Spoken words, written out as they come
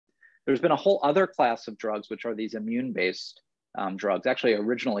There's been a whole other class of drugs, which are these immune-based drugs. Actually,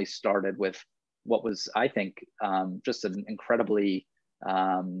 originally started with what was, I think, just an incredibly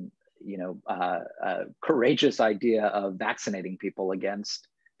courageous idea of vaccinating people against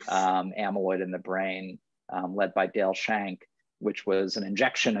amyloid in the brain, led by Dale Shank, which was an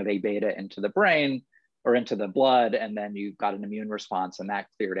injection of A beta into the brain or into the blood, and then you got an immune response, and that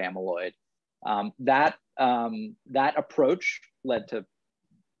cleared amyloid. That approach led to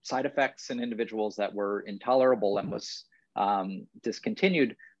side effects in individuals that were intolerable and was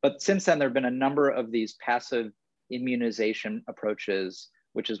discontinued. But since then, there have been a number of these passive immunization approaches,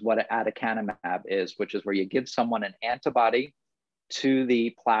 which is what aducanumab is, which is where you give someone an antibody to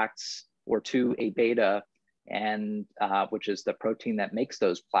the plaques or to A beta, and which is the protein that makes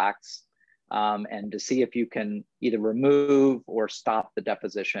those plaques, and to see if you can either remove or stop the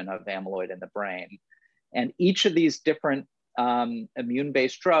deposition of amyloid in the brain. And each of these different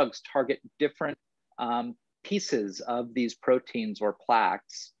immune-based drugs target different pieces of these proteins or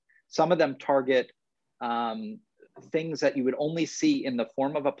plaques. Some of them target things that you would only see in the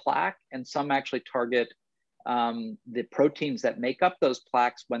form of a plaque, and some actually target the proteins that make up those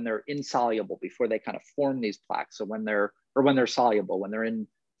plaques when they're insoluble, before they kind of form these plaques. So when they're soluble, when they're in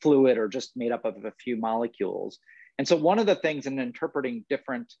fluid or just made up of a few molecules. And so one of the things in interpreting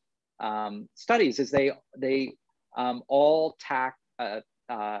different studies is they all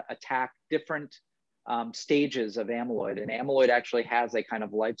attack different stages of amyloid. And amyloid actually has a kind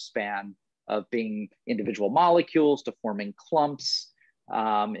of lifespan of being individual molecules to forming clumps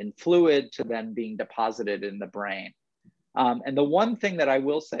in fluid to then being deposited in the brain. And the one thing that I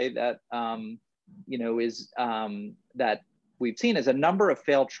will say that is that we've seen is a number of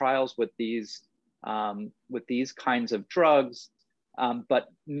failed trials with these kinds of drugs, but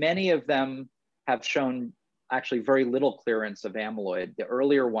many of them have shown actually very little clearance of amyloid. The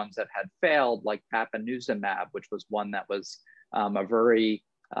earlier ones that had failed, like bapineuzumab, which was one that was a very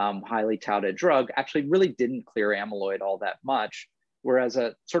highly touted drug, actually really didn't clear amyloid all that much, whereas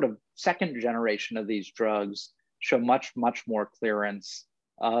a sort of second generation of these drugs show much, much more clearance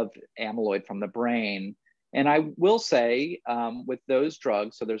of amyloid from the brain. And I will say with those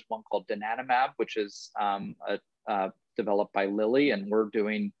drugs, so there's one called donanemab, which is developed by Lilly, and we're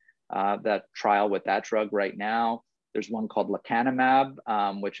doing that trial with that drug right now. There's one called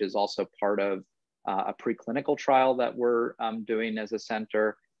lecanemab, which is also part of a preclinical trial that we're doing as a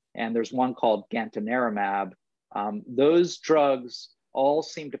center. And there's one called gantenerumab. Those drugs all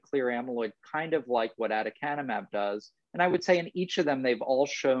seem to clear amyloid kind of like what aducanumab does. And I would say in each of them, they've all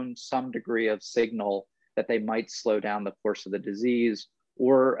shown some degree of signal that they might slow down the course of the disease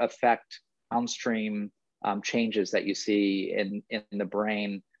or affect downstream changes that you see in the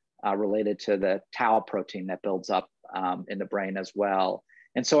brain related to the tau protein that builds up in the brain as well.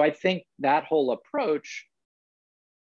 And so I think that whole approach